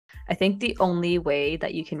I think the only way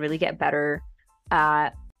that you can really get better at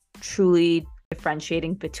truly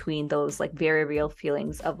differentiating between those like very real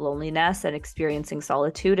feelings of loneliness and experiencing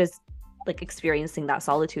solitude is like experiencing that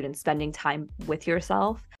solitude and spending time with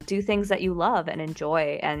yourself. Do things that you love and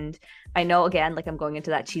enjoy. And I know, again, like I'm going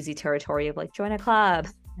into that cheesy territory of like join a club,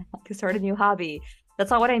 like start a new hobby.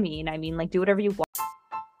 That's not what I mean. I mean, like do whatever you want.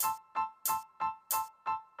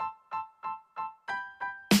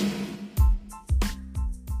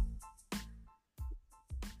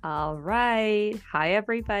 All right. Hi,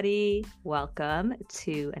 everybody. Welcome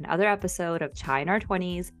to another episode of Chai in Our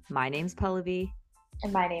 20s. My name's Pallavi.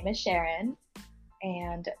 And my name is Sharon.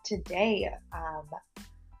 And today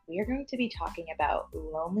we are going to be talking about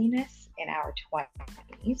loneliness in our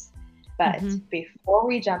 20s. But before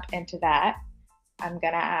we jump into that, I'm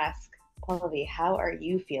going to ask Pallavi, how are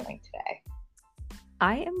you feeling today?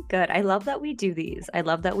 I am good. I love that we do these. I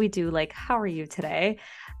love that we do like, how are you today?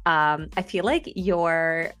 I feel like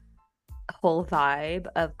your whole vibe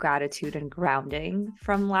of gratitude and grounding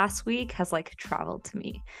from last week has like traveled to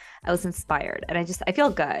me. I was inspired and I feel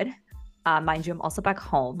good. Mind you, I'm also back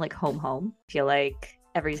home, like home. I feel like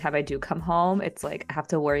every time I do come home, it's like I have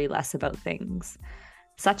to worry less about things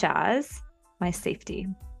such as my safety.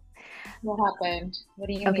 What happened? What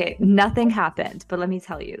do you Okay, mean? nothing happened, but let me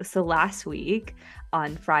tell you. So last week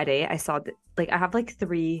on Friday, I saw that like I have like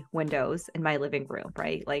three windows in my living room,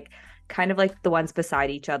 right? Like kind of like the ones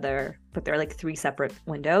beside each other, but they're like three separate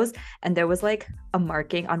windows. And there was like a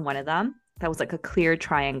marking on one of them that was like a clear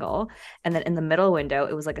triangle. And then in the middle window,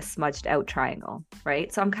 it was like a smudged out triangle,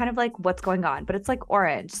 right? So I'm kind of like, what's going on? But it's like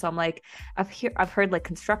orange. So I'm like, I've heard like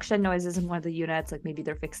construction noises in one of the units, like maybe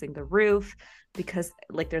they're fixing the roof because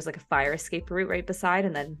like there's like a fire escape route right beside,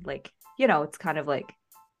 and then like it's kind of like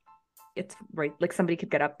it's right like somebody could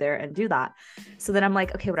get up there and do that. So then I'm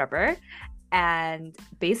like, okay, whatever. And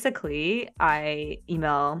basically I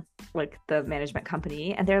email like the management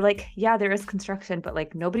company and they're like, yeah, there is construction, but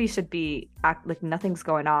like nobody should be like nothing's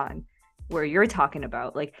going on where you're talking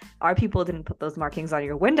about. Like our people didn't put those markings on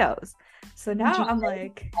your windows. So Did now you I'm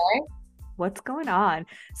like, what's going on?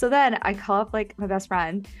 So then I call up like my best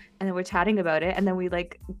friend and then we're chatting about it. And then we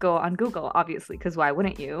like go on Google, obviously, because why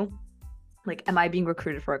wouldn't you? Like, am I being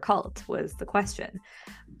recruited for a cult was the question.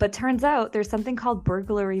 But turns out there's something called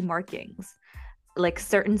burglary markings, like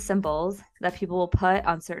certain symbols that people will put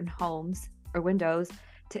on certain homes or windows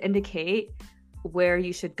to indicate where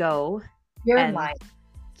you should go. You're And lying.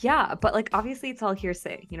 yeah, but like obviously it's all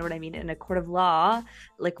hearsay. You know what I mean? In a court of law,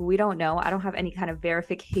 like we don't know. I don't have any kind of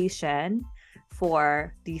verification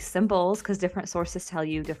for these symbols because different sources tell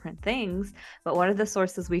you different things. But one of the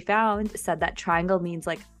sources we found said that triangle means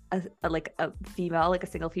like a female, like a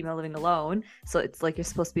single female living alone. So it's like you're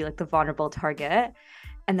supposed to be like the vulnerable target.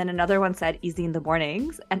 And then another one said easy in the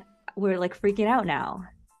mornings, and we're like freaking out now.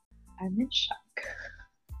 I'm in shock.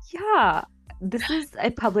 Yeah, this is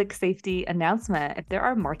a public safety announcement. If there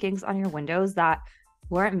are markings on your windows that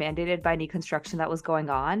weren't mandated by any construction that was going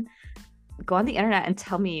on, go on the internet and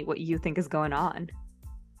tell me what you think is going on.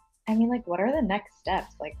 I mean, like, what are the next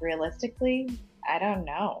steps? Like, realistically, I don't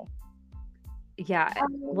know. Yeah,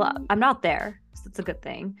 well, I'm not there, so it's a good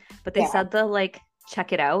thing. But they Yeah. said they'll like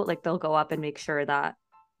check it out, like they'll go up and make sure that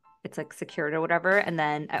it's like secured or whatever. And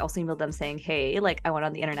then I also emailed them saying, hey, like I went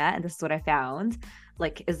on the internet and this is what I found.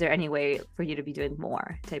 Like, is there any way for you to be doing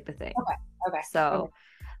more type of thing? Okay. So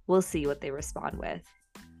we'll see what they respond with.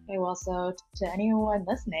 Okay, well, so to anyone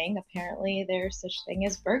listening, apparently there's such thing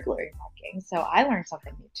as burglary marking. So I learned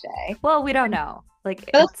something new today. Well, we don't know. Like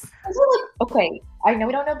That's it's also like, okay, I know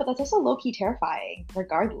we don't know, but that's also low-key terrifying,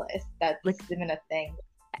 regardless. That's like, even a thing.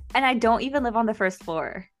 and I don't even live on the first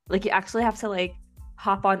floor. Like you actually have to like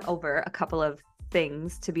hop on over a couple of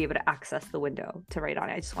things to be able to access the window to write on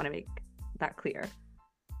it. I just want to make that clear.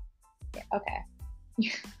 Yeah,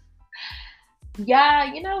 okay.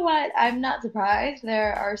 Yeah, you know what? I'm not surprised.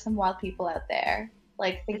 There are some wild people out there.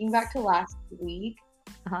 Like thinking back It's to last week,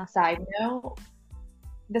 uh-huh. side note,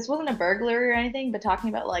 this wasn't a burglary or anything, but talking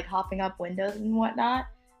about like hopping up windows and whatnot.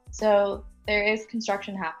 So there is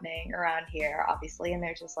construction happening around here, obviously, and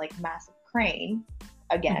there's this like massive crane.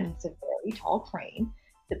 Again, Mm-hmm. it's a very tall crane.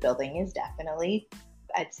 The building is definitely,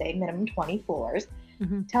 I'd say, minimum 20 floors.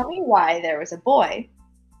 Mm-hmm. Tell me why there was a boy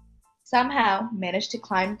somehow managed to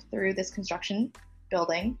climb through this construction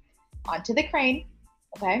building onto the crane,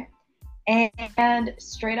 okay, and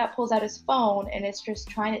straight up pulls out his phone and is just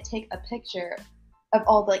trying to take a picture of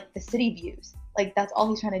all like the city views. Like that's all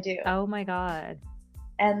he's trying to do. Oh my God.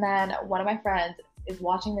 And then one of my friends is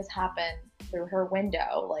watching this happen through her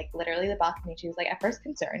window, like literally the balcony. She was like at first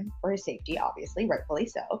concerned for his safety, obviously, rightfully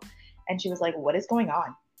so. And she was like, what is going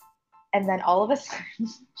on? And then all of a sudden,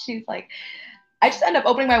 she's like, I just end up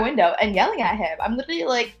opening my window and yelling at him. I'm literally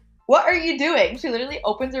like, what are you doing? She literally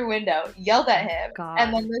opens her window, yells at him. And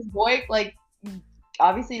God. then this boy, like,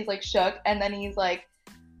 obviously is like shook. And then he's like,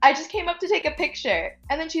 I just came up to take a picture.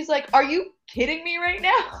 And then she's like, are you kidding me right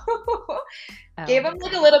now? Oh Gave my him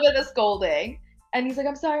like a God. little bit of a scolding. And he's like,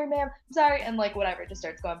 I'm sorry, ma'am. I'm sorry. And like, whatever, just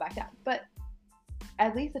starts going back down. But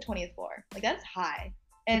at least the 20th floor, like, that's high.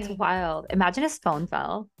 It's And wild. Imagine his phone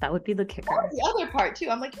fell. That would be the that was kicker. the other part too.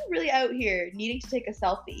 I'm like, you're really out here needing to take a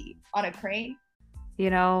selfie on a crane? You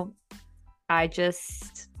know, I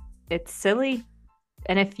just, it's silly.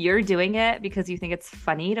 And if you're doing it because you think it's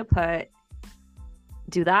funny to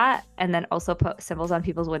do that and then also put symbols on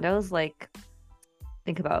people's windows, like,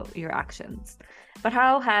 think about your actions. But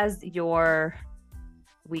how has your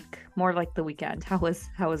week, more like the weekend, how was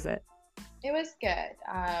it? It was good.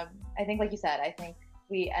 I think, like you said, I think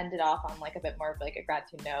we ended off on like a bit more of like a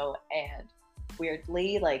gratitude note, and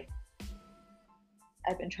weirdly, like,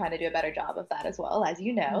 I've been trying to do a better job of that as well, as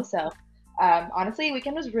you know. So honestly,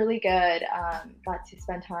 weekend was really good. Got to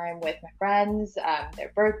spend time with my friends,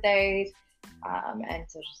 their birthdays, and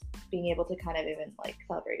so just being able to kind of even like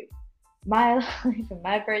celebrate my life and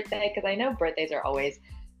my birthday, because I know birthdays are always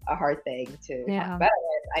a hard thing to talk Yeah. about.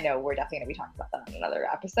 And I know we're definitely going to be talking about that in another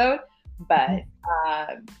episode. But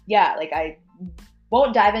Mhm. yeah, like, I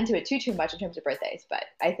won't dive into it too much in terms of birthdays, but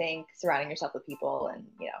I think surrounding yourself with people and,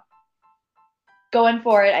 going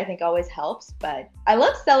for it, I think always helps. But I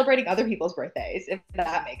love celebrating other people's birthdays, if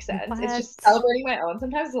that makes sense. It's What? just celebrating my own.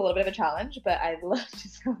 Sometimes it's a little bit of a challenge, but I love to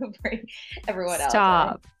celebrate everyone else. And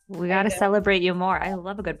Stop. We I got to know, celebrate you more. I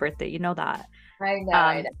love a good birthday. You know that. I know.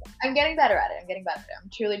 Um, I'm getting better at it. I'm getting better at it. I'm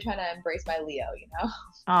truly trying to embrace my Leo.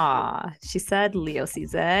 she said Leo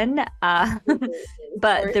season.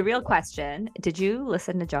 But the real question, did you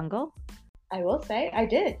listen to Jungle? I will say I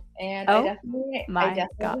did, and I Oh definitely, I my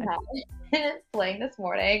definitely God. had it playing this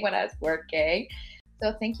morning when I was working.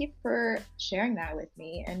 So thank you for sharing that with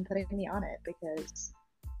me and putting me on it, because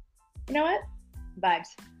you know what, vibes,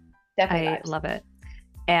 definitely I vibes. love it.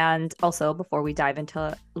 And also, before we dive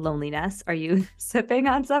into loneliness, are you sipping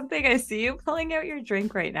on something? I see you pulling out your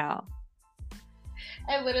drink right now.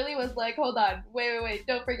 I literally was like, hold on, wait,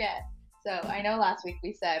 don't forget. So I know last week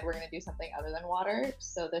we said we're gonna do something other than water.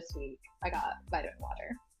 So this week I got vitamin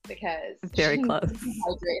water because Very she needs close. to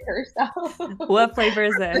hydrate herself What flavor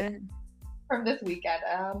is it? from this weekend.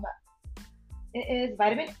 It is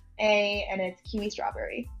vitamin A and it's kiwi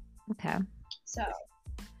strawberry. Okay. So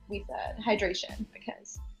we said hydration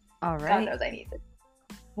because All God right. knows I need it.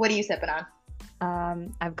 What are you sipping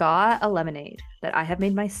on? I've got a lemonade that I have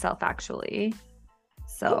made myself actually. Ooh,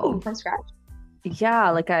 So from scratch. yeah,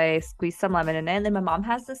 like I squeeze some lemon in it, and then my mom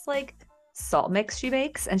has this like salt mix she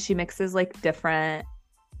makes, and she mixes like different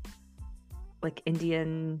like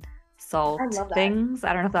Indian I salt love that. things.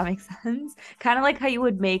 I don't know if that makes sense. Kind of like how you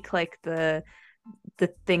would make like the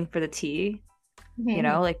thing for the tea,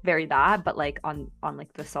 Mm-hmm. like very that, but like on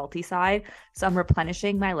like the salty side. So I'm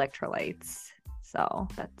replenishing my electrolytes. So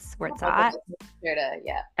that's where Oh it's my at. goodness. Here to,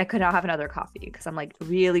 yeah. I could not have another coffee because I'm like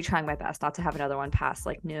really trying my best not to have another one past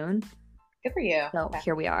like noon. Good for you. So Okay.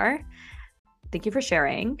 here we are. Thank you for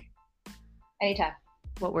sharing Anytime.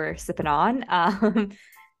 what we're sipping on.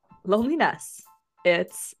 Loneliness.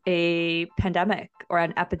 It's a pandemic or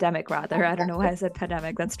an epidemic, rather. I don't know why I said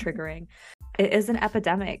pandemic. That's triggering. It is an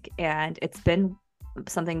epidemic, and it's been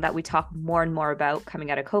something that we talk more and more about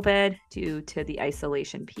coming out of COVID due to the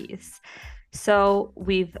isolation piece. So,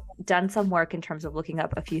 we've done some work in terms of looking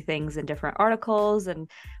up a few things in different articles. And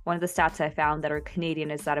one of the stats I found that are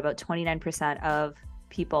Canadian is that about 29% of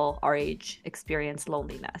people our age experience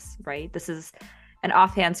loneliness, right? This is an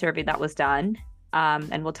offhand survey that was done.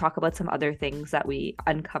 And we'll talk about some other things that we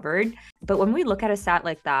uncovered. But when we look at a stat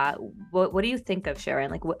like that, what do you think of,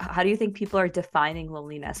 Sharon? Like, how do you think people are defining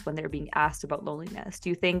loneliness when they're being asked about loneliness? Do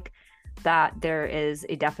you think that there is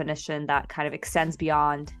a definition that kind of extends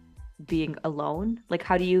beyond being alone? Like,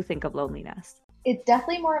 how do you think of loneliness? It's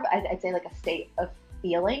definitely more of, I'd say, like a state of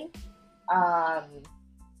feeling. Um,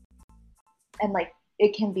 and like,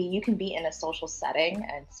 you can be in a social setting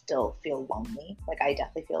and still feel lonely. Like, I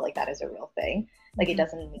definitely feel like that is a real thing. Like, it Mm-hmm.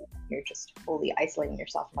 doesn't mean you're just fully isolating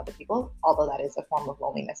yourself from other people, although that is a form of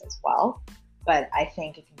loneliness as well. But I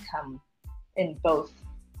think it can come in both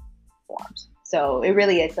forms. So it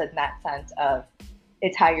really is in that sense of,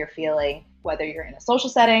 it's how you're feeling, whether you're in a social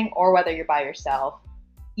setting or whether you're by yourself.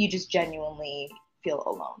 You just genuinely feel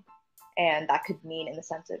alone. And that could mean in the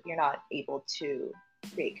sense of you're not able to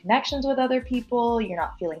create connections with other people, you're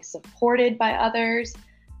not feeling supported by others,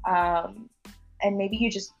 and maybe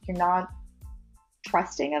you're not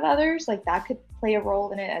trusting of others, like that could play a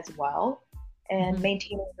role in it as well, and Mhm.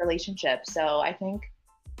 maintaining relationships. So I think,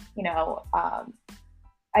 you know,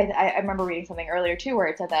 I remember reading something earlier too where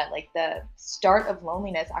it said that like the start of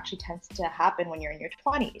loneliness actually tends to happen when you're in your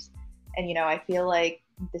 20s. And, I feel like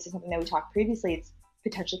this is something that we talked previously. It's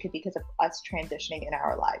potentially could be because of us transitioning in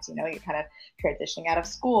our lives. You're kind of transitioning out of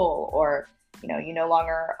school, or, you no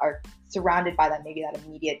longer are surrounded by maybe that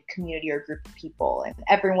immediate community or group of people. And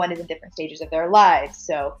everyone is in different stages of their lives.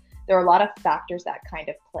 So there are a lot of factors that kind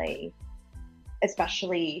of play,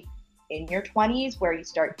 especially in your 20s, where you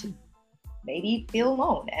start to maybe feel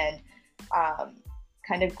alone, and um,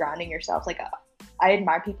 kind of grounding yourself. Like, I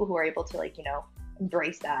admire people who are able to, like,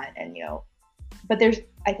 embrace that. And, but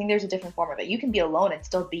I think there's a different form of it. You can be alone and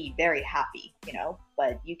still be very happy,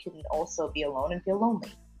 but you can also be alone and feel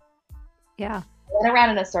lonely. Yeah. Went around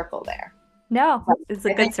in a circle there. No, But it's a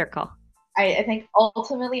I good think circle. I think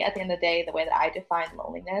ultimately at the end of the day, the way that I define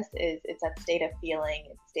loneliness is it's that state of feeling,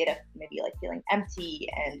 it's a state of maybe like feeling empty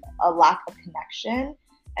and a lack of connection,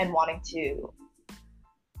 and wanting to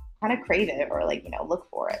kind of crave it, or like, look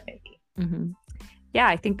for it maybe. Hmm. Yeah,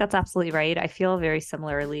 I think that's absolutely right. I feel very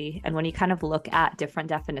similarly. And when you kind of look at different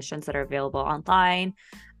definitions that are available online,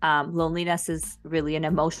 loneliness is really an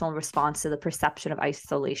emotional response to the perception of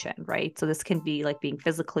isolation, right? So this can be like being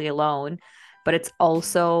physically alone, but it's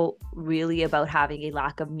also really about having a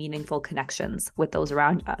lack of meaningful connections with those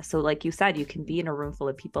around us. So, like you said, you can be in a room full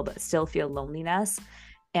of people but still feel loneliness.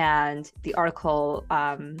 And the article,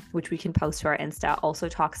 which we can post to our Insta, also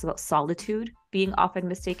talks about solitude being often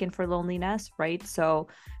mistaken for loneliness, right? So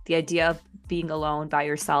the idea of being alone by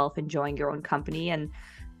yourself, enjoying your own company. And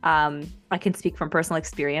I can speak from personal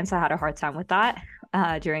experience. I had a hard time with that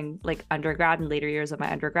during like undergrad and later years of my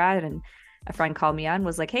undergrad. And a friend called me on,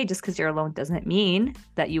 was like, hey, just because you're alone doesn't mean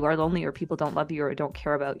that you are lonely or people don't love you or don't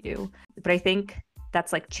care about you. But I think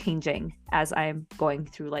that's like changing as I'm going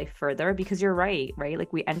through life further, because you're right, right?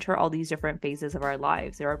 Like we enter all these different phases of our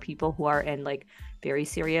lives. There are people who are in like very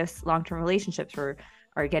serious long-term relationships, or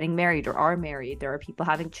are getting married or are married. There are people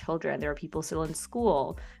having children. There are people still in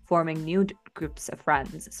school, forming new groups of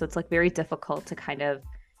friends. So it's like very difficult to kind of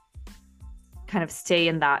stay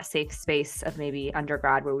in that safe space of maybe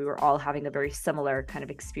undergrad where we were all having a very similar kind of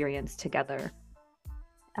experience together,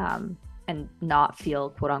 and not feel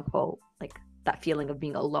quote unquote like that feeling of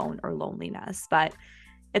being alone or loneliness. But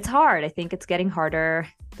it's hard. I think it's getting harder.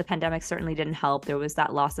 The pandemic certainly didn't help. There was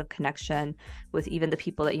that loss of connection with even the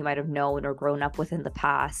people that you might have known or grown up with in the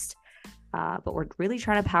past. But we're really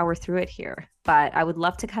trying to power through it here. But I would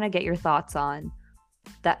love to kind of get your thoughts on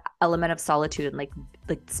that element of solitude and like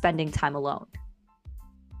spending time alone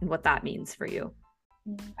and what that means for you.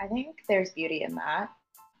 I think there's beauty in that.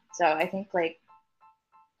 So I think, like,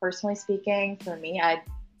 personally speaking, for me,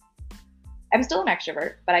 I'm still an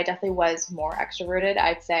extrovert, but I definitely was more extroverted,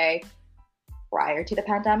 I'd say, prior to the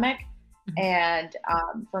pandemic. Mhm.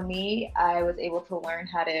 And for me, I was able to learn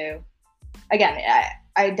how to, again,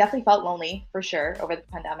 I definitely felt lonely for sure over the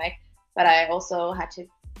pandemic, but I also had to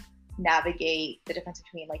navigate the difference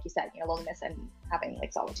between, like you said, loneliness and having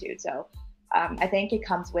like solitude. So I think it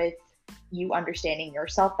comes with you understanding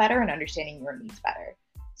yourself better and understanding your needs better.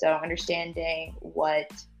 So understanding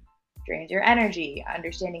what drains your energy,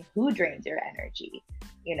 understanding who drains your energy,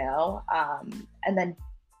 and then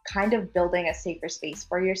kind of building a safer space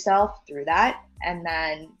for yourself through that. And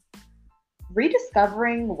then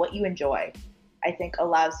rediscovering what you enjoy, I think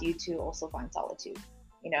allows you to also find solitude.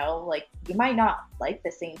 Like you might not like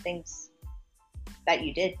the same things that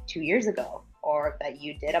you did 2 years ago or that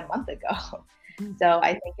you did a month ago. Mhm. So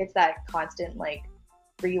I think it's that constant like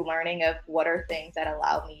relearning of what are things that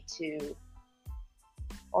allow me to,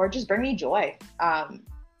 or just bring me joy,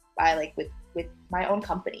 by like with my own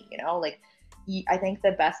company. Like I think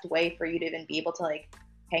the best way for you to even be able to like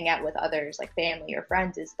hang out with others, like family or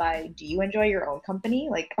friends, is by, do you enjoy your own company?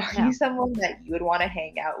 Like, are Yeah. you someone that you would want to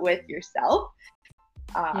hang out with yourself?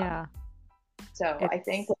 um, Yeah. so I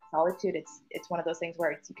think It's with solitude, it's one of those things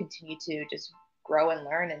where you continue to just grow and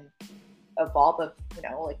learn and evolve of,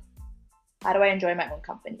 like, how do I enjoy my own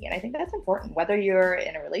company? And I think that's important, whether you're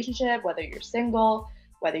in a relationship, whether you're single,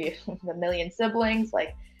 whether you have a million siblings.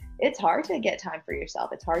 Like, it's hard to get time for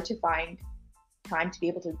yourself. It's hard to find time to be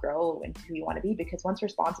able to grow into who you want to be, because once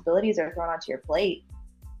responsibilities are thrown onto your plate,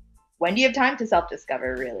 when do you have time to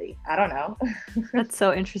self-discover, really? I don't know. That's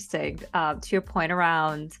so interesting. To your point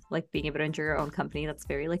around like being able to enjoy your own company, that's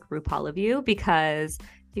very like RuPaul of you, because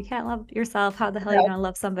if you can't love yourself, how the hell are you gonna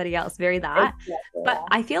love somebody else? Very that. Exactly, But yeah.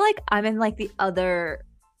 I feel like I'm in like the other,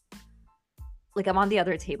 like I'm on the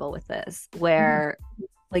other table with this, Mhm. where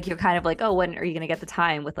Like you're kind of like, oh, when are you going to get the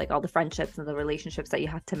time with like all the friendships and the relationships that you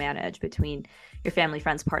have to manage between your family,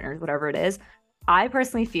 friends, partners, whatever it is. I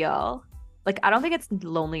personally feel like I don't think it's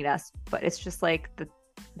loneliness, but it's just like the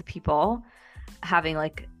people having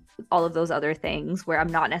like all of those other things where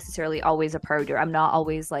I'm not necessarily always a priority, or I'm not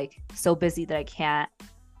always like so busy that I can't,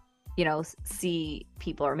 see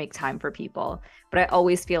people or make time for people. But I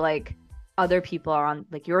always feel like other people are on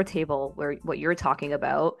like your table where what you're talking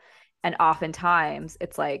about. And oftentimes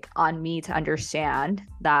it's like on me to understand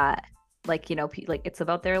that like, like it's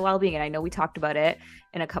about their well-being. And I know we talked about it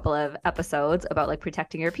in a couple of episodes about like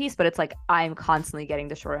protecting your peace, but it's like I'm constantly getting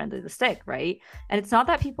the short end of the stick, right? And it's not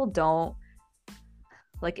that people don't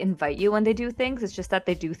like invite you when they do things. It's just that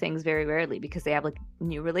they do things very rarely because they have like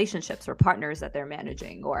new relationships or partners that they're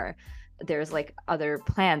managing, or there's like other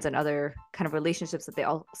plans and other kind of relationships that they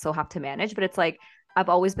also have to manage. But it's like I've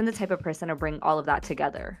always been the type of person to bring all of that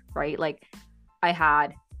together, right? Like I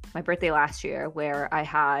had my birthday last year where I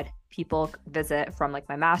had people visit from like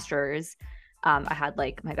my master's. I had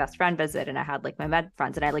like my best friend visit, and I had like my med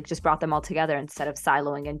friends, and I like just brought them all together instead of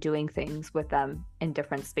siloing and doing things with them in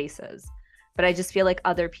different spaces. But I just feel like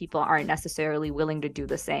other people aren't necessarily willing to do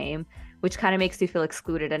the same, which kind of makes you feel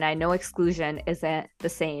excluded. And I know exclusion isn't the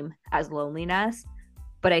same as loneliness,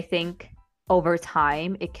 but I think over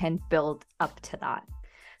time it can build up to that.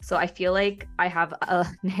 So I feel like I have an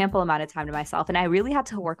ample amount of time to myself, and I really had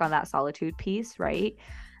to work on that solitude piece, right?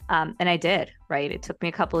 And I did, right? It took me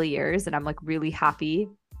a couple of years, and I'm like really happy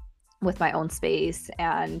with my own space.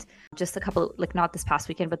 And just a couple, like not this past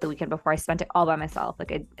weekend, but the weekend before, I spent it all by myself.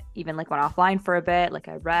 Like I even like went offline for a bit. Like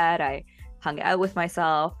I read, I hung out with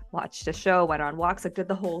myself, watched a show, went on walks, like did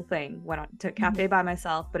the whole thing, went on to a cafe by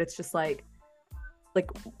myself. But it's just like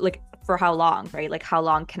like for how long, right? Like how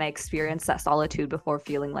long can I experience that solitude before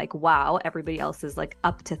feeling like, wow, everybody else is like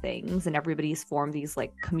up to things and everybody's formed these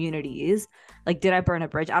like communities. Like did I burn a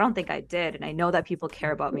bridge? I don't think I did, and I know that people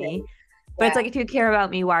care about me. But it's Yeah. like, if you care about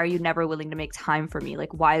me, why are you never willing to make time for me?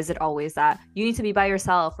 Like, why is it always that you need to be by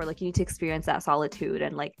yourself, or like you need to experience that solitude?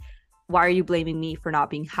 And like, why are you blaming me for not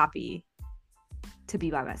being happy to be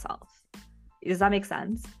by myself? Does that make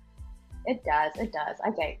sense? It does. It does.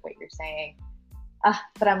 I get what you're saying.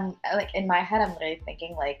 But I'm like in my head, I'm literally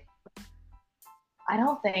thinking like, I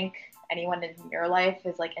don't think anyone in your life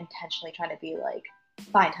is like intentionally trying to be like,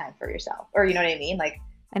 find time for yourself, or you know what I mean? Like,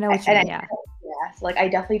 I know what you and mean. I, Yeah. yeah, so like I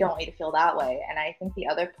definitely don't want you to feel that way. And I think the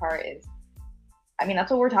other part is, I mean,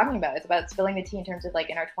 that's what we're talking about. It's about spilling the tea in terms of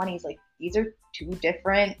like in our 20s, like these are two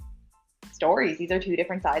different stories. These are two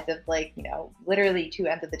different sides of like, literally two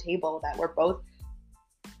ends of the table that we're both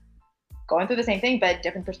going through the same thing, but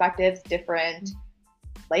different perspectives, different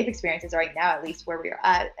life experiences right now, at least where we are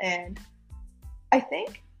at. And I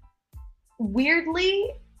think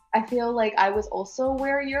weirdly, I feel like I was also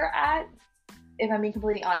where you're at. If I'm being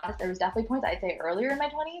completely honest, there was definitely points I'd say earlier in my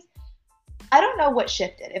 20s. I don't know what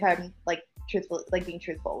shifted, if I'm like truthful, like being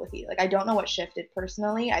truthful with you. Like I don't know what shifted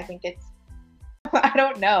personally. I think it's I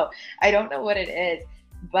don't know. I don't know what it is.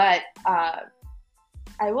 But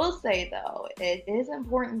I will say though, it is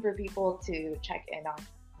important for people to check in on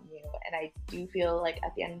you. And I do feel like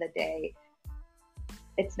at the end of the day,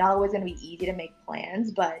 it's not always going to be easy to make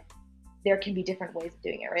plans, but there can be different ways of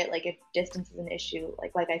doing it, right? Like if distance is an issue,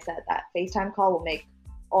 like I said, that FaceTime call will make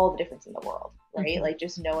all the difference in the world, right? Mm-hmm. Like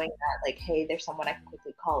just knowing that, like, hey, there's someone I can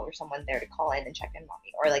quickly call, or someone there to call in and check in on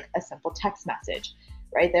me, or like a simple text message,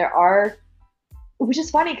 right? Which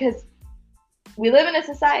is funny because we live in a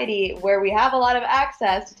society where we have a lot of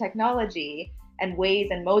access to technology and ways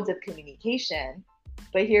and modes of communication,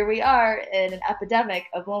 but here we are in an epidemic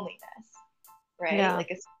of loneliness, right? Yeah.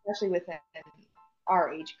 Like especially within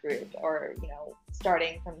our age group, or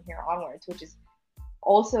starting from here onwards, which is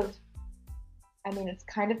also, I mean, it's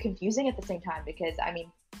kind of confusing at the same time, because I mean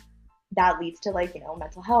that leads to like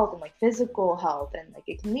mental health and like physical health, and like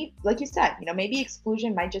it can lead, like you said, maybe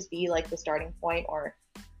exclusion might just be like the starting point, or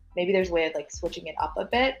maybe there's a way of like switching it up a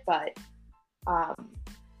bit. But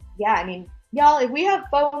yeah, I mean, y'all, if we have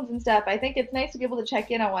phones and stuff, I think it's nice to be able to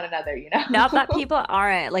check in on one Not that another. people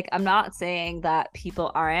aren't, like, I'm not saying that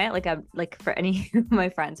people aren't, like, I'm like for any of my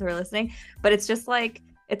friends who are listening, but it's just like,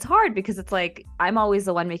 it's hard because it's like, I'm always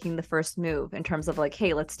the one making the first move in terms of like,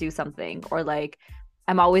 hey, let's do something. Or like,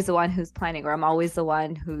 I'm always the one who's planning, or I'm always the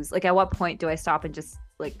one who's like, at what point do I stop and just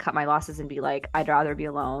like cut my losses and be like, I'd rather be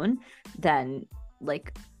alone than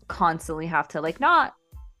like constantly have to like not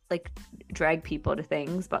like drag people to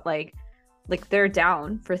things, but like they're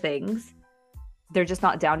down for things, they're just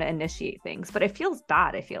not down to initiate things. But it feels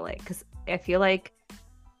bad, I feel like, because I feel like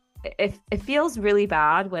it feels really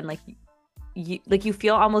bad when like you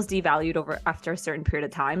feel almost devalued over after a certain period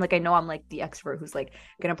of time. Like I know I'm like the extrovert who's like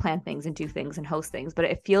gonna plan things and do things and host things, but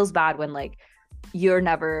it feels bad when like you're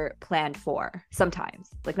never planned for sometimes,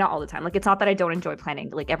 like not all the time. Like it's not that I don't enjoy planning,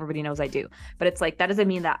 like everybody knows I do, but it's like that doesn't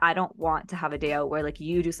mean that I don't want to have a day out where like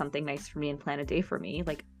you do something nice for me and plan a day for me.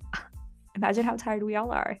 Like imagine how tired we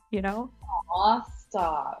all are, you know? Aw,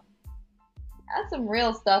 stop. That's some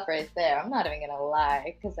real stuff right there. I'm not even gonna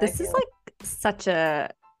lie, because I This is feel like such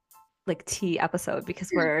a like tea episode because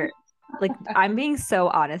we're like I'm being so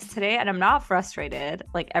honest today and I'm not frustrated.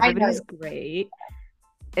 Like I know. everybody's great.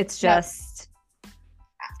 It's No, just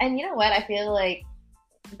and you know what? I feel like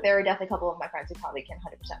there are definitely a couple of my friends who probably can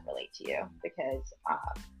 100% relate to you because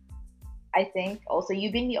I think also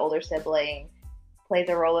you being the older sibling plays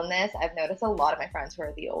a role in this. I've noticed a lot of my friends who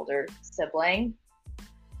are the older sibling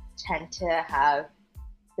tend to have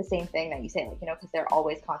the same thing that you say, like, you know, because they're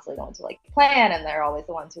always constantly going to like plan and they're always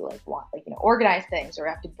the ones who like want, like, you know, organize things or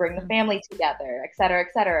have to bring the family together, et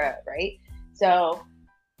cetera, right? So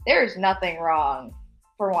there's nothing wrong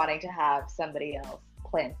for wanting to have somebody else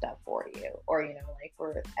plan stuff for you, or, you know, like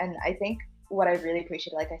for, and I think what I really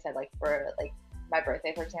appreciate, like I said, like for like my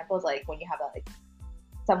birthday, for example, is like when you have that, like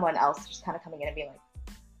someone else just kind of coming in and being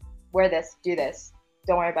like, wear this, do this,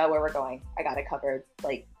 don't worry about where we're going, I got it covered.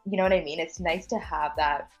 Like, you know what I mean? It's nice to have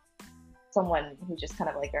that someone who just kind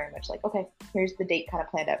of like very much like, okay, here's the date kind of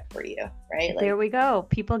planned out for you, right? Like, there we go.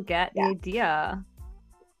 People get the yeah. idea.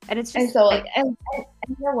 And it's And just so like, and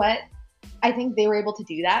you know what? I think they were able to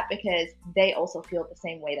do that because they also feel the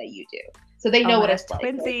same way that you do. So they oh know my what gosh, it's like.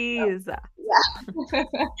 twinsies. Yeah.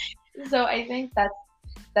 So I think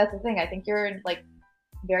that's the thing. I think you're like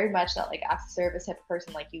very much that like acts of service type of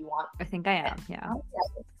person. Like you want. I think I am, yeah.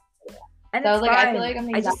 Yeah. And So I it's was like, I feel fine. like I'm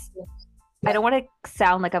I just exactly. I don't want to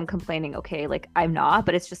sound like I'm complaining, okay? Like I'm not,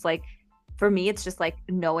 but it's just like for me, it's just like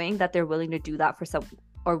knowing that they're willing to do that for some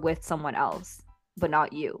or with someone else, but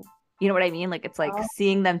not you. You know what I mean? Like it's like Um,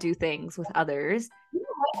 seeing them do things with others. you know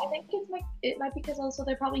what? I think it's like it might be because also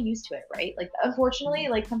they're probably used to it, right? Like unfortunately,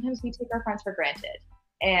 like sometimes we take our friends for granted,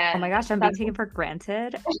 Oh my and gosh, I'm being that's taken for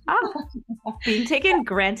granted. Ah, being taken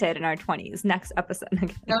granted in our 20s. Next episode.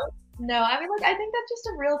 no, no. I mean, like I think that's just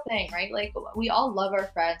a real thing, right? Like we all love our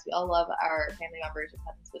friends, we all love our family members or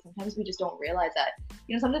cousins, but sometimes we just don't realize that.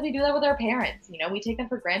 You know, sometimes we do that with our parents. You know, we take them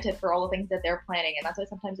for granted for all the things that they're planning, and that's why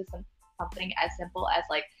sometimes it's something as simple as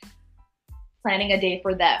like planning a day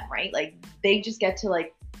for them, right? Like they just get to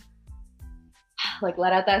like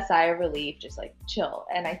let out that sigh of relief, just like chill.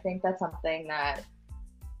 And I think that's something that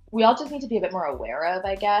we all just need to be a bit more aware of,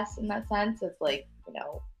 I guess, in that sense of like, you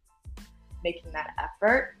know, making that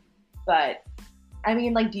effort. But I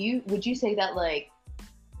mean, like, would you say that like,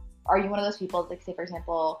 are you one of those people, like, say for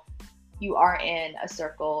example, you are in a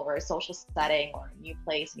circle or a social setting or a new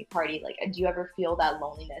place, new party, like, do you ever feel that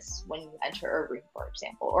loneliness when you enter a room, for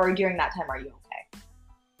example, or during that time, are you okay?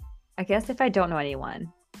 I guess if I don't know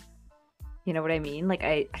anyone, you know what I mean? Like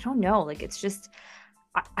I don't know. Like it's just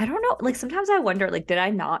I don't know. Like sometimes I wonder, like, did I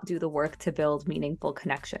not do the work to build meaningful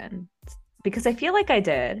connection? Because I feel like I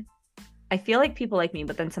did. I feel like people like me,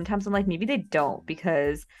 but then sometimes I'm like, maybe they don't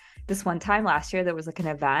because this one time last year there was like an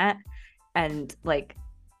event and like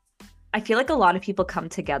I feel like a lot of people come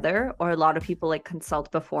together or a lot of people like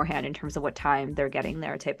consult beforehand in terms of what time they're getting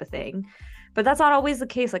there type of thing. But that's not always the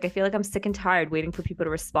case. Like I feel like I'm sick and tired waiting for people to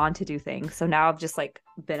respond to do things. So now I've just like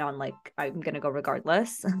been on like I'm gonna go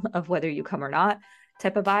regardless of whether you come or not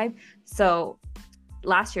type of vibe. So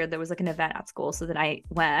last year there was like an event at school. So then I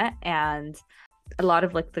went and a lot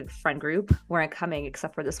of like the friend group weren't coming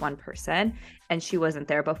except for this one person and she wasn't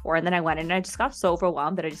there before, and then I went and I just got so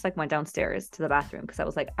overwhelmed that I just like went downstairs to the bathroom because I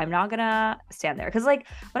was like I'm not gonna stand there because like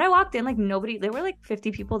when I walked in like nobody, there were like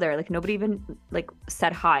 50 people there, like nobody even like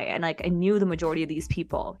said hi, and like I knew the majority of these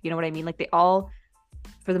people, you know what I mean, like they all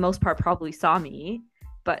for the most part probably saw me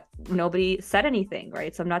but nobody said anything,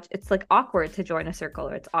 right? So I'm not, it's like awkward to join a circle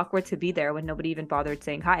or it's awkward to be there when nobody even bothered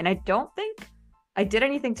saying hi, and I don't think I did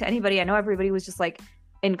anything to anybody. I know everybody was just like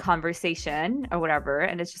in conversation or whatever.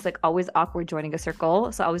 And it's just like always awkward joining a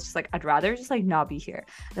circle. So I was just like, I'd rather just like not be here.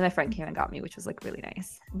 Then my friend came and got me, which was like really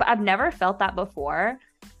nice. But I've never felt that before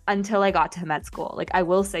until I got to med school. Like I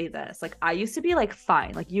will say this, like I used to be like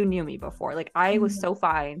fine. Like you knew me before. Like I was so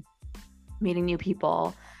fine meeting new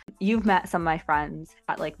people. You've met some of my friends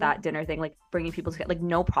at like that dinner thing, like bringing people together, like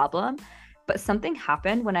no problem. But something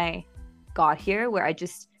happened when I got here where I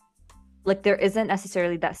just, like there isn't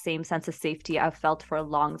necessarily that same sense of safety I've felt for a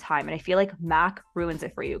long time. And I feel like Mac ruins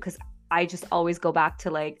it for you because I just always go back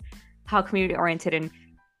to like how community oriented and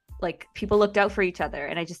like people looked out for each other,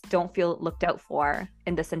 and I just don't feel looked out for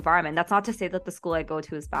in this environment. That's not to say that the school I go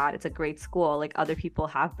to is bad. It's a great school. Like other people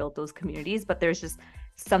have built those communities, but there's just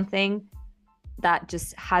something that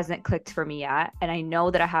just hasn't clicked for me yet. And I know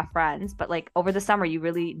that I have friends, but like over the summer, you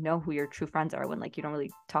really know who your true friends are when like you don't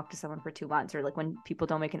really talk to someone for 2 months, or like when people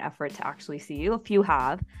don't make an effort to actually see you. A few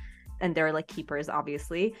have, and they're like keepers,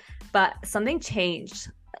 obviously, but something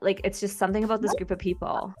changed. Like it's just something about this group of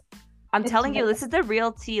people. I'm It's telling you, this is the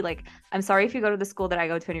real tea. Like, I'm sorry if you go to the school that I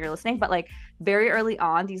go to and you're listening, but like very early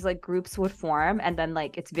on, these like groups would form, and then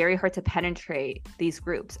like it's very hard to penetrate these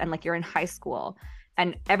groups. And like you're in high school,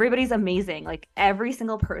 and everybody's amazing. Like every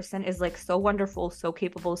single person is like so wonderful, so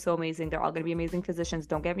capable, so amazing. They're all going to be amazing physicians.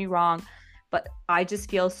 Don't get me wrong, but I just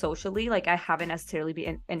feel socially like I haven't necessarily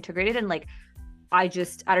been integrated, and like I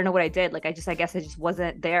don't know what I did. Like I guess I just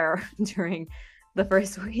wasn't there during the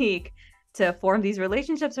first week to form these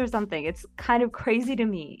relationships or something. It's kind of crazy to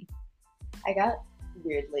me. I got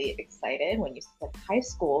weirdly excited when you said high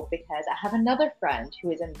school because I have another friend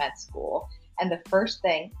who is in med school. And the first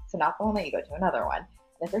thing, so not the one that you go to, another one,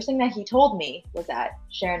 the first thing that he told me was that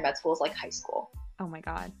Sharon Med School is like high school. Oh my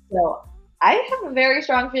God. So I have a very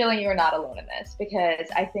strong feeling you are not alone in this, because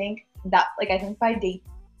I think that, like, I think by day,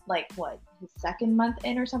 like, what, his second month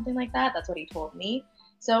in or something like that, that's what he told me.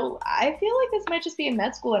 So I feel like this might just be a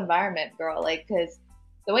med school environment, girl, like, because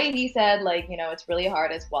the way he said, like, you know, it's really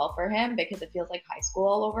hard as well for him because it feels like high school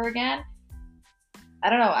all over again. I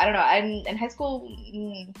don't know. I'm in high school.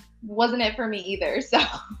 Wasn't it for me either. So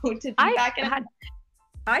to be back in,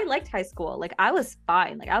 I liked high school. Like I was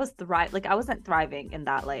fine. Like I was like I wasn't thriving in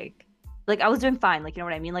that. Like I was doing fine. Like you know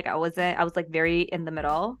what I mean. Like I wasn't. I was like very in the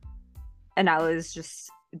middle, and I was just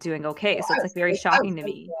doing okay. So it's like very shocking to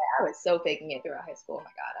me. I was so faking it throughout high school. Oh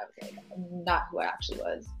my God, I was like not who I actually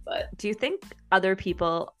was. But do you think other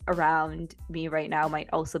people around me right now might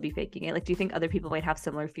also be faking it? Like, do you think other people might have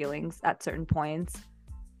similar feelings at certain points,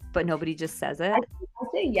 but nobody just says it? I'd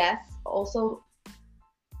say yes. Also,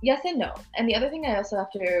 yes and no. And the other thing I also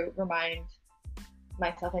have to remind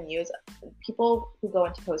myself and you is people who go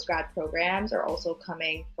into post-grad programs are also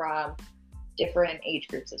coming from different age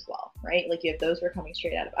groups as well, right? Like you have those who are coming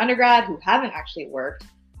straight out of undergrad who haven't actually worked,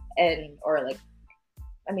 and or like,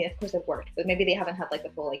 I mean, of course they've worked, but maybe they haven't had like the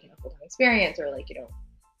full, like, you know, full-time experience or like, you know,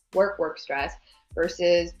 work stress,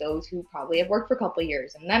 versus those who probably have worked for a couple of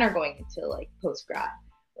years and then are going into like post-grad,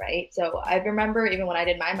 right? So I remember even when I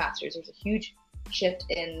did my master's, there's a huge shift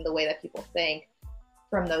in the way that people think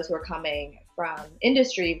from those who are coming from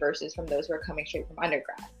industry versus from those who are coming straight from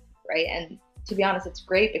undergrad, right? And to be honest, it's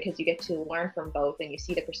great because you get to learn from both and you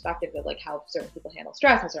see the perspective of like how certain people handle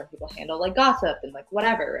stress, how certain people handle like gossip and like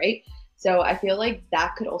whatever, right? So I feel like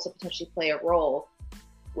that could also potentially play a role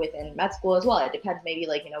within med school as well. It depends, maybe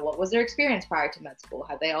like, you know, what was their experience prior to med school?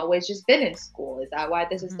 Have they always just been in school? Is that why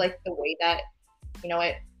this is like the way that, you know,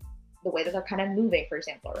 the way that they're kind of moving, for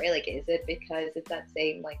example, right? Like, is it because it's that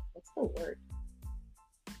same, like, what's the word?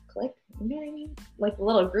 Click? You know what I mean? Like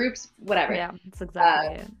little groups, whatever. Yeah, that's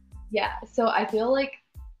exactly it. Yeah, so I feel like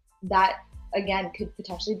that, again, could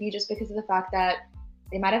potentially be just because of the fact that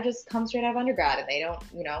they might have just come straight out of undergrad and they don't,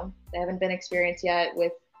 you know, they haven't been experienced yet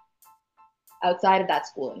with outside of that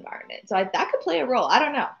school environment. So that could play a role. I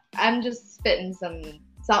don't know. I'm just spitting something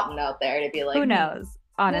out there to be like, who knows?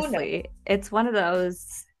 Honestly, it's one of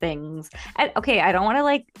those things. And okay, I don't want to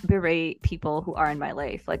like berate people who are in my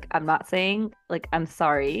life. Like, I'm not saying like I'm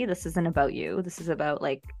sorry. This isn't about you. This is about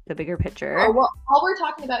like the bigger picture. Oh, well, all we're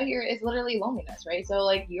talking about here is literally loneliness, right? So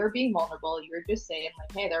like you're being vulnerable. You're just saying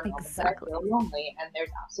like, hey, there are moments that I feel lonely, and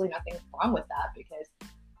there's absolutely nothing wrong with that because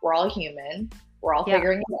we're all human. We're all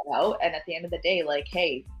figuring it out, and at the end of the day, like,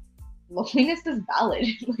 hey, loneliness is valid.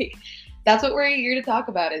 Like, that's what we're here to talk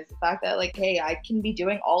about, is the fact that like, hey, I can be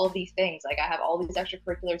doing all of these things. Like I have all these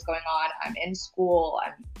extracurriculars going on. I'm in school.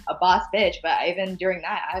 I'm a boss bitch. But even during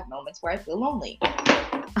that, I have moments where I feel lonely.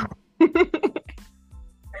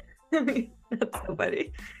 That's so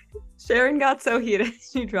funny. Sharon got so heated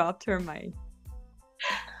she dropped her mic.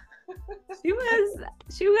 She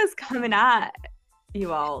was coming at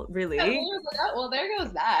you all, really. Well, there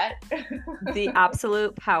goes that. The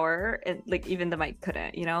absolute power, and like even the mic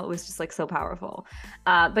couldn't, you know, it was just like so powerful.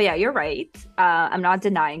 But yeah, you're right. I'm not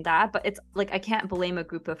denying that, but it's like I can't blame a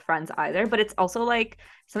group of friends either. But it's also like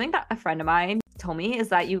something that a friend of mine told me is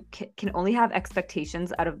that you can only have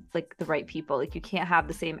expectations out of like the right people. Like you can't have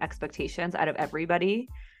the same expectations out of everybody.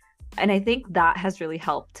 And I think that has really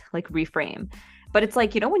helped like reframe. But it's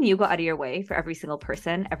like, you know, when you go out of your way for every single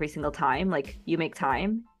person, every single time, like you make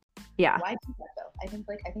time. Yeah. Why do that though? I think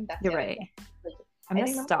that's you're right. Like, I'm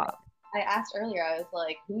gonna stop. I asked earlier, I was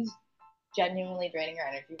like, who's genuinely draining your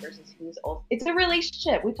energy versus who's old. It's a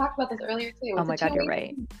relationship. We talked about this earlier too. Oh It's a my God, you're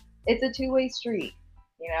two-way right. it's a two-way street.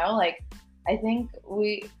 You know, like I think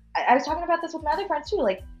I was talking about this with my other friends too.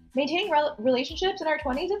 Like maintaining relationships in our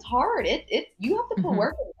 20s, it's hard. It you have to put Hmm.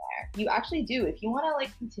 work in there. You actually do. If you want to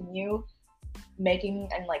like continue making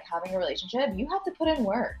and like having a relationship, you have to put in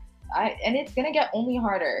work. And it's gonna get only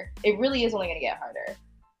harder. It really is only gonna get harder.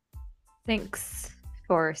 Thanks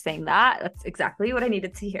for saying that. That's exactly what I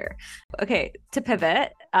needed to hear. Okay, to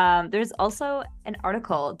pivot, there's also an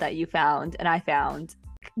article that you found and I found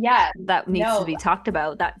Yeah, that needs to no, be talked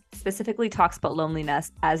about that specifically talks about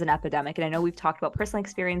loneliness as an epidemic. And I know we've talked about personal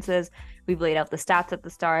experiences, we've laid out the stats at the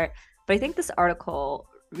start, but I think this article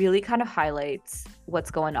really kind of highlights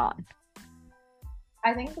what's going on.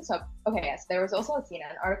 I think so. Okay, yes, there was also a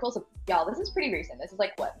CNN article. So, y'all, this is pretty recent. This is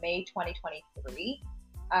like what, May 2023,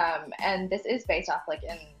 and this is based off like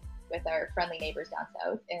in with our friendly neighbors down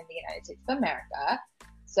south in the United States of America.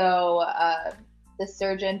 So, the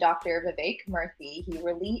surgeon Dr. Vivek Murthy, he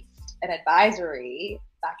released an advisory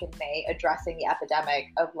back in May addressing the epidemic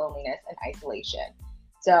of loneliness and isolation.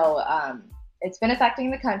 So, it's been affecting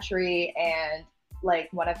the country, and like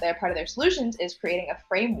one of their part of their solutions is creating a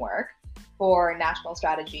framework for national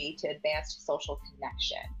strategy to advance social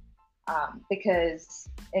connection. Because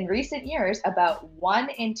in recent years, about 1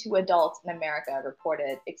 in 2 adults in America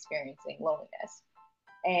reported experiencing loneliness.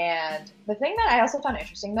 And the thing that I also found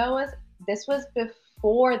interesting though was this was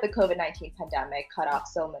before the COVID-19 pandemic cut off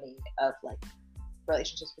so many of like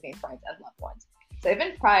relationships between friends and loved ones. So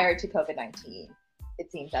even prior to COVID-19,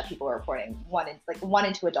 it seems that people were reporting 1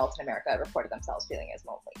 in 2 adults in America reported themselves feeling as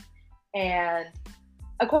lonely. And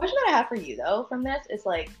a question that I have for you though from this is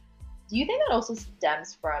like, do you think that also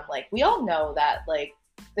stems from like we all know that like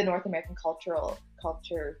the North American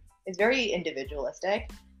culture is very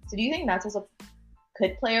individualistic. So do you think that's also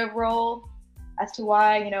could play a role as to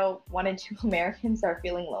why, 1 in 2 Americans are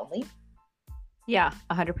feeling lonely? Yeah,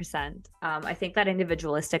 100%. I think that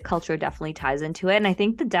individualistic culture definitely ties into it. And I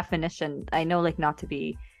think the definition, I know like not to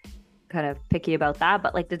be kind of picky about that,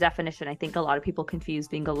 but like the definition, I think a lot of people confuse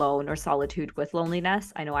being alone or solitude with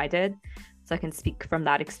loneliness. I know I did. So I can speak from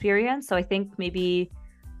that experience. So I think maybe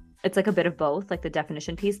it's like a bit of both, like the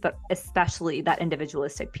definition piece, but especially that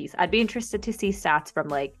individualistic piece. I'd be interested to see stats from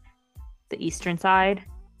like the Eastern side,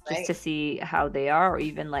 just Right. to see how they are, or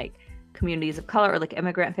even like communities of color or like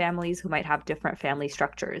immigrant families who might have different family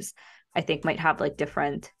structures. I think might have like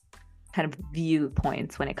different kind of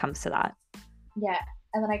viewpoints when it comes to that. Yeah.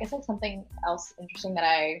 And then I guess like something else interesting that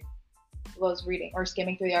I was reading or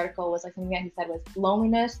skimming through the article was like something that he said was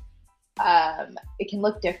loneliness. It can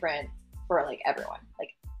look different for like everyone. Like,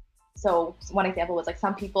 so one example was like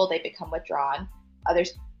some people they become withdrawn,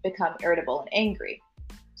 others become irritable and angry.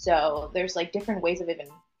 So there's like different ways of even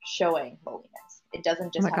showing loneliness. It doesn't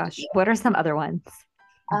Oh just my have to gosh, be. what are some other ones?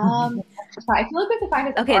 I feel like we have to find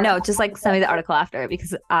his Okay, no, article. just like send me the article after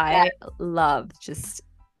because Yeah, I love just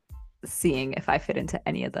seeing if I fit into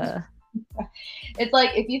any of the. it's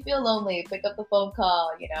like if you feel lonely, pick up the phone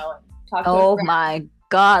call, and talk to a Oh friend. my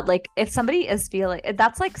God. Like if somebody is feeling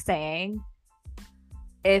that's like saying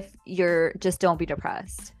if you're just don't be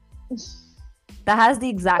depressed. That has the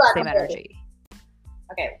exact same energy.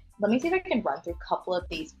 Okay, let me see if I can run through a couple of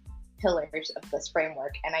these pillars of this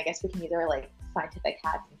framework, and I guess we can either like scientific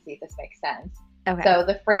hats and see if this makes sense. Okay. So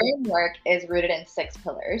the framework is rooted in 6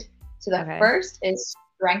 pillars. So the Okay. first is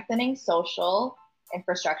strengthening social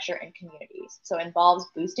infrastructure in communities. So it involves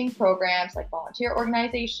boosting programs like volunteer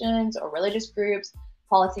organizations or religious groups,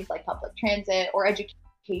 policies like public transit or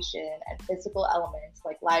education, and physical elements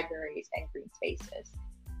like libraries and green spaces.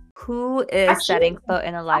 Who is Actually, setting foot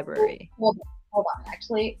in a library? hold on.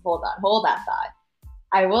 Actually, hold that thought.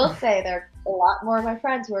 I will say there are a lot more of my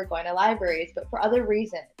friends who are going to libraries, but for other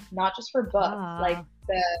reasons, not just for books. Like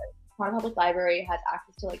the Toronto Public Library has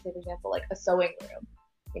access to, like, say, for example, like a sewing room,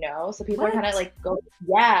 so people are kind of like go,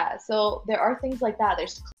 yeah. So there are things like that.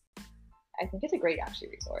 I think it's a great actually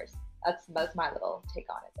resource. That's my little take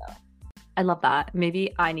on it though. I love that.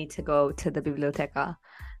 Maybe I need to go to the biblioteca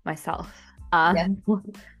myself. Yes.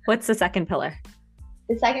 What's the second pillar?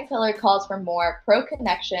 The second pillar calls for more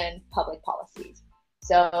pro-connection public policies.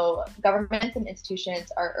 So governments and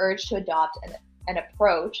institutions are urged to adopt an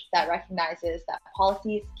approach that recognizes that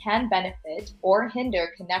policies can benefit or hinder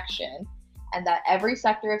connection, and that every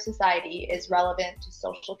sector of society is relevant to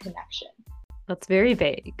social connection. That's very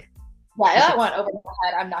vague. Yeah, that went over my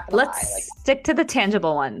head. I'm not gonna lie. Let's stick to the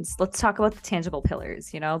tangible ones. Let's talk about the tangible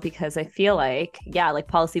pillars, because I feel like, yeah, like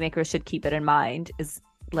policymakers should keep it in mind is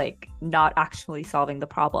like not actually solving the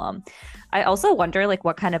problem. I also wonder like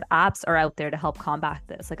what kind of apps are out there to help combat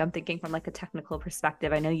this. Like I'm thinking from like a technical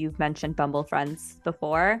perspective. I know you've mentioned Bumble Friends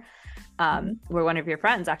before, Mhm. where one of your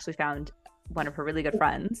friends actually found one of her really good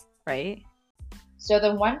friends, right? So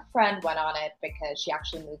the one friend went on it because she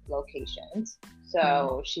actually moved locations. Mm.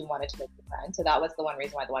 So she wanted to make a friend. So that was the one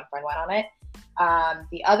reason why the one friend went on it.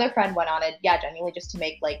 The other friend went on it, yeah, genuinely just to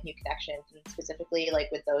make like new connections and specifically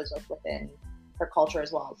like with those like within her culture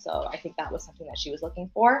as well. So I think that was something that she was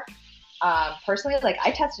looking for. Personally, like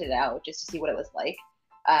I tested it out just to see what it was like.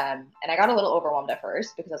 And I got a little overwhelmed at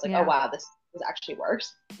first because I was like, oh Yeah. wow, this actually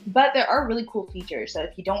works. But there are really cool features. So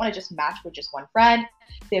if you don't want to just match with just one friend,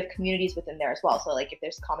 they have communities within there as well. So like if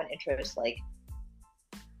there's common interests like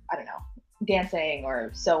I don't know, dancing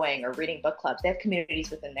or sewing or reading book clubs, they have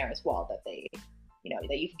communities within there as well that they,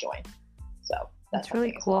 that you can join. So that's That's really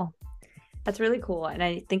something as well. cool. That's really cool. And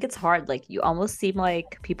I think it's hard. Like you almost seem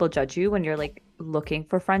like people judge you when you're like looking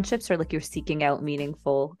for friendships or like you're seeking out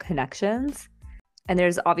meaningful connections. And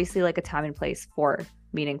there's obviously like a time and place for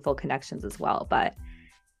meaningful connections as well, but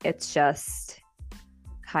it's just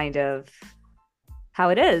kind of how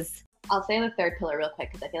it is. I'll say the third pillar real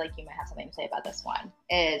quick because I feel like you might have something to say about this one.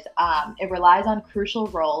 Is it relies on crucial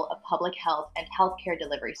role of public health and healthcare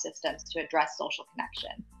delivery systems to address social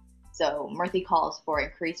connection. So Murthy calls for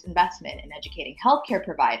increased investment in educating healthcare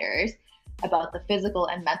providers about the physical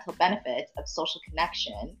and mental benefits of social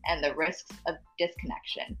connection and the risks of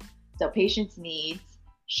disconnection. So patients' needs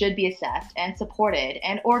should be assessed and supported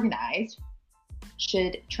and organized,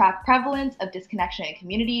 should track prevalence of disconnection in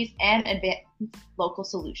communities and advance local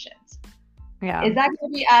solutions. Yeah. Is that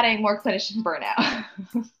going to be adding more clinician burnout?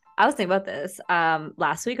 I was thinking about this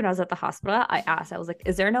last week when I was at the hospital. I asked, I was like,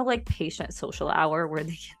 is there no like patient social hour where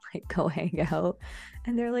they can like go hang out?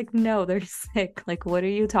 And they're like, no, they're sick. Like, what are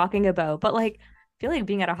you talking about? But like, I feel like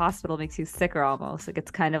being at a hospital makes you sicker almost. Like,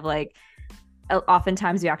 it's kind of like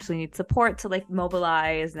oftentimes you actually need support to like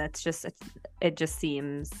mobilize, and it just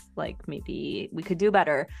seems like maybe we could do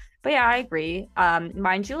better. But yeah, I agree.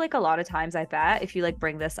 Mind you, like a lot of times I bet if you like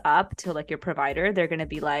bring this up to like your provider, they're gonna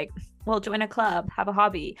be like, well, join a club, have a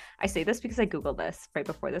hobby. I say this because I googled this right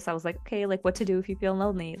before this. I was like, okay, like what to do if you feel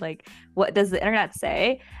lonely, like what does the internet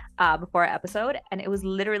say, before our episode, and it was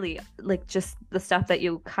literally like just the stuff that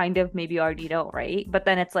you kind of maybe already know, right? But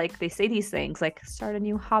then it's like they say these things like start a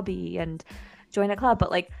new hobby and join a club,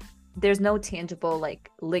 but like there's no tangible like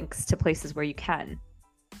links to places where you can,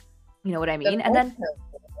 you know what I The mean? And fourth then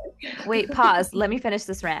pillar. wait, pause, let me finish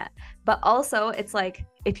this rant. But also it's like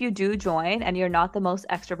if you do join and you're not the most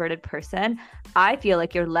extroverted person, I feel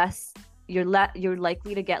like you're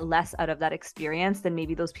likely to get less out of that experience than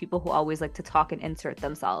maybe those people who always like to talk and insert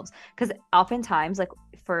themselves. Because oftentimes, like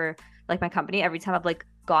for like my company, every time I've like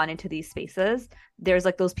gone into these spaces, there's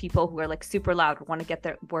like those people who are like super loud, want to get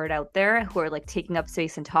their word out there, who are like taking up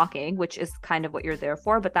space and talking, which is kind of what you're there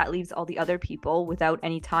for. But that leaves all the other people without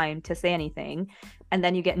any time to say anything. And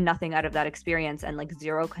then you get nothing out of that experience, and like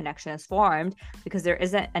zero connection is formed because there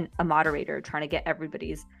isn't a moderator trying to get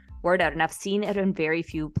everybody's word out. And I've seen it in very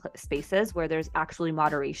few spaces where there's actually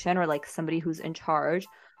moderation or like somebody who's in charge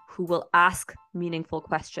who will ask meaningful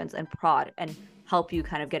questions and prod and help you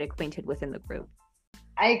kind of get acquainted within the group.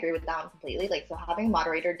 I agree with that one completely. Like, so having a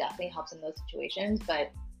moderator definitely helps in those situations,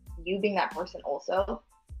 but you being that person also,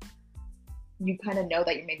 you kind of know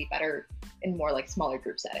that you're maybe better in more like smaller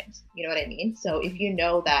group settings. You know what I mean? So if you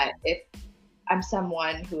know that if I'm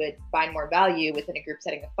someone who would find more value within a group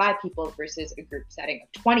setting of 5 people versus a group setting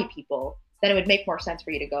of 20 people, then it would make more sense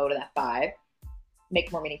for you to go to that 5,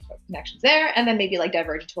 make more meaningful connections there, and then maybe like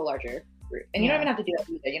diverge into a larger group. And you don't Yeah, even have to do that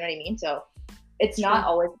either. You know what I mean? So it's true. not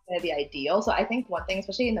always going to be ideal. So I think one thing,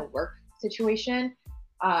 especially in the work situation,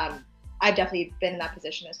 I've definitely been in that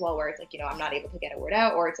position as well, where it's like, I'm not able to get a word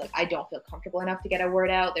out, or it's like I don't feel comfortable enough to get a word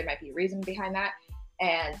out. There might be a reason behind that.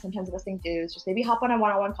 And sometimes the best thing to do is just maybe hop on a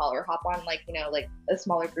one-on-one call or hop on like, like a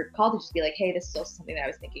smaller group call to just be like, hey, this is also something that I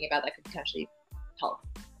was thinking about that could potentially help,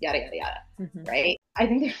 yada, yada, yada. Mm-hmm. Right. I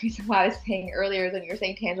think the reason why I was saying earlier when you were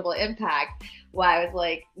saying tangible impact, why I was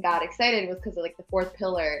like, got excited was because like the fourth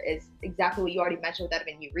pillar is exactly what you already mentioned without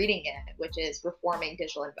even you reading it, which is reforming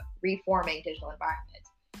digital environments.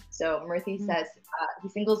 So Murthy says he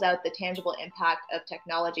singles out the tangible impact of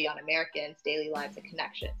technology on Americans' daily lives and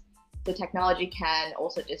connections. So technology can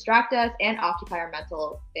also distract us and occupy our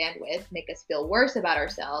mental bandwidth, make us feel worse about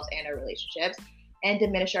ourselves and our relationships, and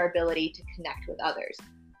diminish our ability to connect with others.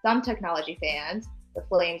 Some technology fans, the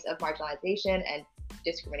flames of marginalization and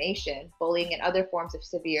discrimination, bullying, and other forms of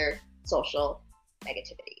severe social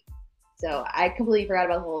negativity. So I completely forgot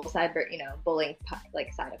about the whole bullying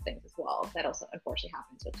like side of things as well. That also unfortunately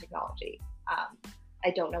happens with technology.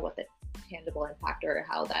 I don't know what the tangible impact or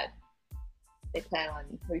how that they plan on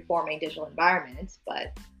reforming digital environments,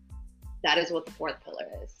 but that is what the fourth pillar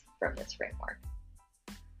is from this framework.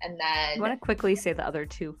 And I then, want to quickly say the other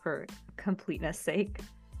two for completeness sake.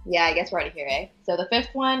 yeah, I guess we're already here, eh? So the fifth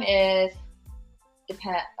one is the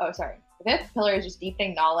fifth pillar is just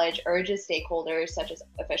deepening knowledge, urges stakeholders such as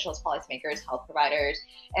officials, policymakers, health providers,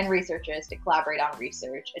 and researchers to collaborate on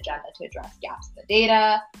research agenda to address gaps in the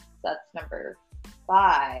data. So that's number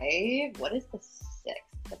 5. What is the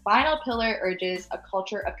 6th? The final pillar urges a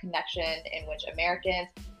culture of connection in which Americans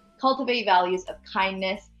cultivate values of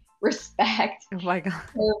kindness, respect, Oh my God.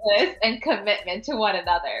 service, and commitment to one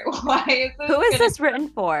another. Why is this? Who is this written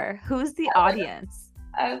for? Who's the audience?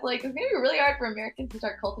 I was like, it's gonna be really hard for Americans to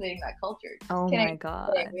start cultivating that culture. Just Oh kidding. my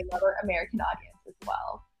God. We love our American audience as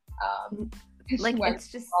well. Like,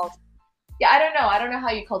 it's just, yeah, I don't know. I don't know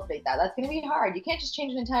how you cultivate that. That's gonna be hard. You can't just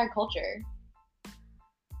change an entire culture.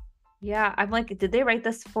 yeah, I'm like, did they write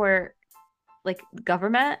this for like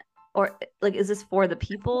government? Or like, is this for the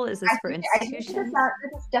people? Is this for institutions?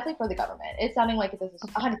 This is definitely for the government. It's sounding like this is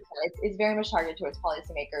 100%. It's very much targeted towards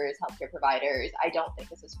policymakers, healthcare providers. I don't think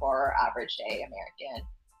this is for average day American.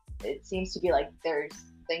 It seems to be like there's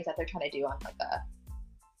things that they're trying to do on like a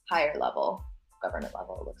higher level, government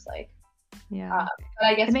level. It looks like. Yeah, but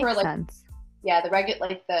I guess it makes for like sense. yeah, for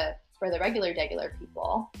the regular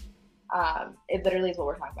people. It literally is what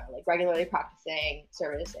we're talking about. Like regularly practicing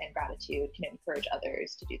service and gratitude can encourage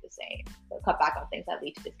others to do the same. So cut back on things that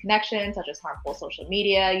lead to disconnection, such as harmful social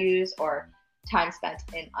media use or time spent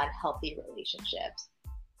in unhealthy relationships.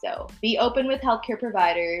 So be open with healthcare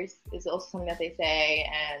providers is also something that they say,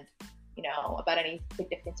 and about any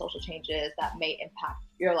significant social changes that may impact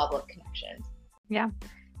your level of connections. Yeah.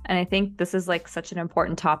 And I think this is like such an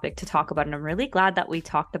important topic to talk about. And I'm really glad that we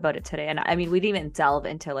talked about it today. And I mean, we didn't even delve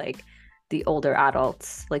into like the older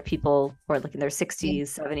adults, like people who are like in their 60s,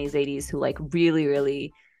 70s, 80s, who like really,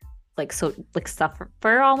 really like suffer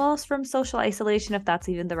almost from social isolation, if that's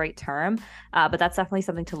even the right term. But that's definitely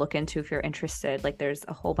something to look into if you're interested. Like there's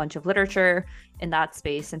a whole bunch of literature in that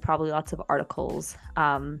space and probably lots of articles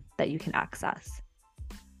that you can access.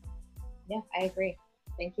 Yeah, I agree.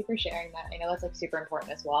 Thank you for sharing that. I know that's like super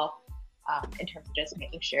important as well, in terms of just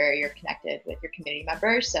making sure you're connected with your community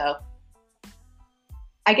members. So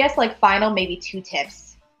I guess like final maybe 2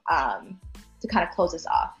 tips to kind of close this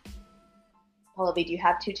off. Pallavi, do you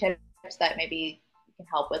have 2 tips that maybe you can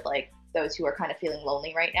help with like those who are kind of feeling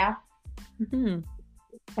lonely right now? Mm-hmm.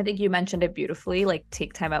 I think you mentioned it beautifully, like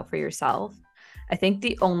take time out for yourself. I think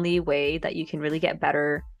the only way that you can really get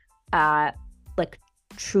better at like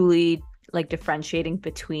truly like differentiating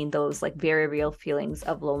between those like very real feelings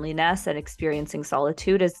of loneliness and experiencing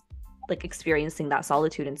solitude is like experiencing that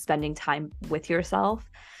solitude and spending time with yourself.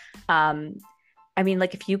 I mean,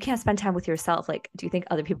 like if you can't spend time with yourself, like do you think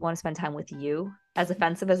other people want to spend time with you? As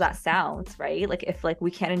offensive as that sounds, right? Like if like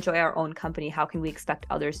we can't enjoy our own company, how can we expect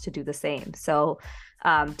others to do the same? So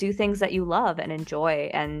do things that you love and enjoy.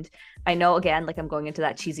 And I know again, like I'm going into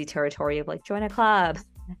that cheesy territory of like join a club,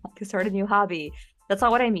 start a new hobby. That's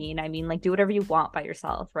not what I mean. I mean, like, do whatever you want by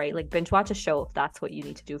yourself, right? Like, binge watch a show if that's what you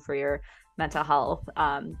need to do for your mental health.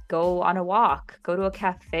 Go on a walk, go to a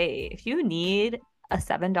cafe. If you need a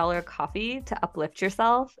 $7 coffee to uplift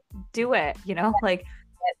yourself, do it, like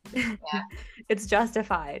Yeah. it's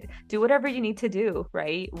justified. Do whatever you need to do,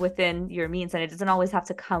 right? Within your means. And it doesn't always have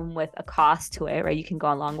to come with a cost to it, right? You can go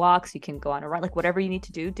on long walks, you can go on a run, like whatever you need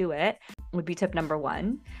to do it would be tip number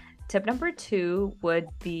 1. Tip number 2 would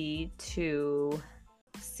be to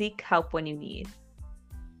seek help when you need.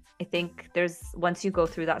 I think once you go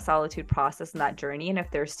through that solitude process and that journey, and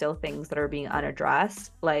if there's still things that are being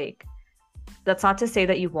unaddressed, like that's not to say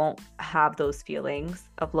that you won't have those feelings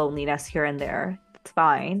of loneliness here and there. It's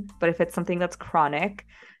fine. But if it's something that's chronic,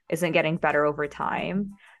 isn't getting better over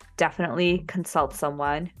time, definitely consult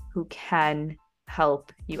someone who can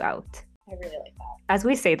help you out. I really like that. As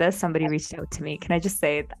we say this, somebody reached out to me. Can I just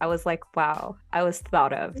say, I was like, wow, I was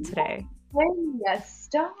thought of today. Yes,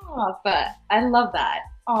 stop. I love that.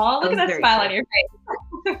 Oh, look at that smile on your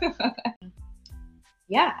face.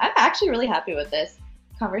 Yeah, I'm actually really happy with this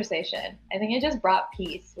conversation. I think it just brought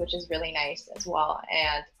peace, which is really nice as well.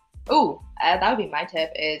 And that would be my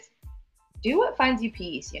tip is do what finds you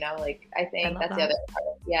peace, like I think that's the other part.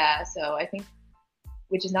 Yeah, so I think,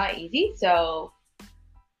 which is not easy. So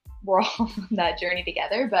we're all on that journey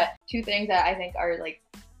together. But 2 things that I think are like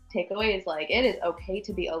takeaway is like it is okay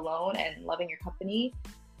to be alone and loving your company,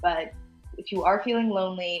 but if you are feeling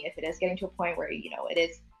lonely, if it is getting to a point where it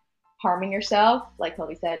is harming yourself, like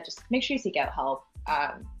Toby said, just make sure you seek out help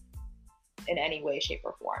in any way, shape,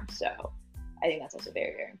 or form. So I think that's also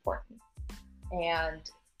very, very important. And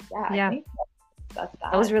yeah, I Yeah. think that's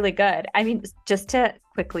That was that. really good. I mean, just to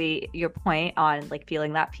quickly your point on like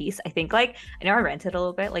feeling that peace, I think like I know I ranted a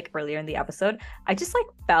little bit like earlier in the episode. I just like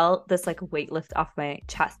felt this like weight lift off my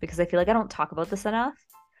chest because I feel like I don't talk about this enough.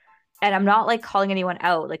 And I'm not like calling anyone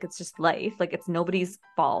out. Like it's just life. Like it's nobody's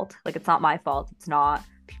fault. Like it's not my fault. It's not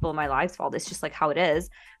people in my life's fault. It's just like how it is.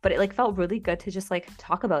 But it like felt really good to just like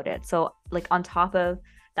talk about it. So like on top of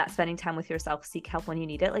that, spending time with yourself, seek help when you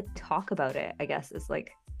need it, like talk about it, I guess is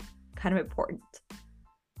like kind of important.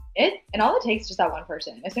 It and all it takes is just that one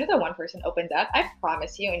person. As soon as that one person opens up, I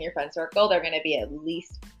promise you, in your friend circle, there are going to be at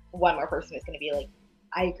least one more person who's going to be like,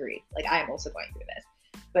 "I agree. Like I'm also going through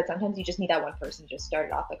this." But sometimes you just need that one person to just start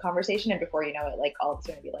it off the conversation, and before you know it, like all of us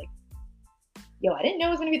are going to be like, "Yo, I didn't know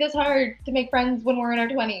it was going to be this hard to make friends when we're in our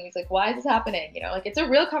 20s. Like, why is this happening?" You know, like it's a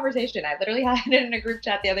real conversation. I literally had it in a group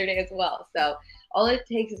chat the other day as well. So all it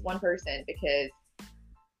takes is one person because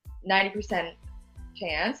 90%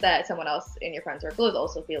 chance that someone else in your friend circle is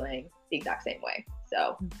also feeling the exact same way.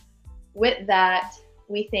 So, with that,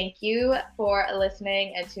 we thank you for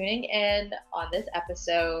listening and tuning in on this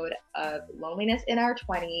episode of Loneliness in Our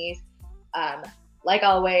 20s. Like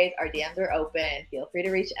always, our DMs are open. Feel free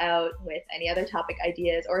to reach out with any other topic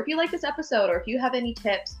ideas, or if you like this episode, or if you have any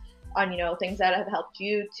tips on, things that have helped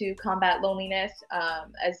you to combat loneliness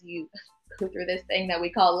as you go through this thing that we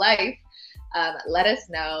call life. Let us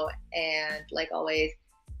know. And like always,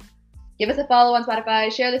 give us a follow on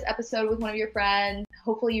Spotify, share this episode with one of your friends.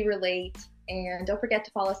 Hopefully you relate. And don't forget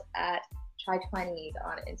to follow us at Twenties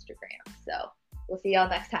on Instagram. So we'll see y'all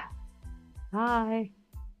next time. Bye.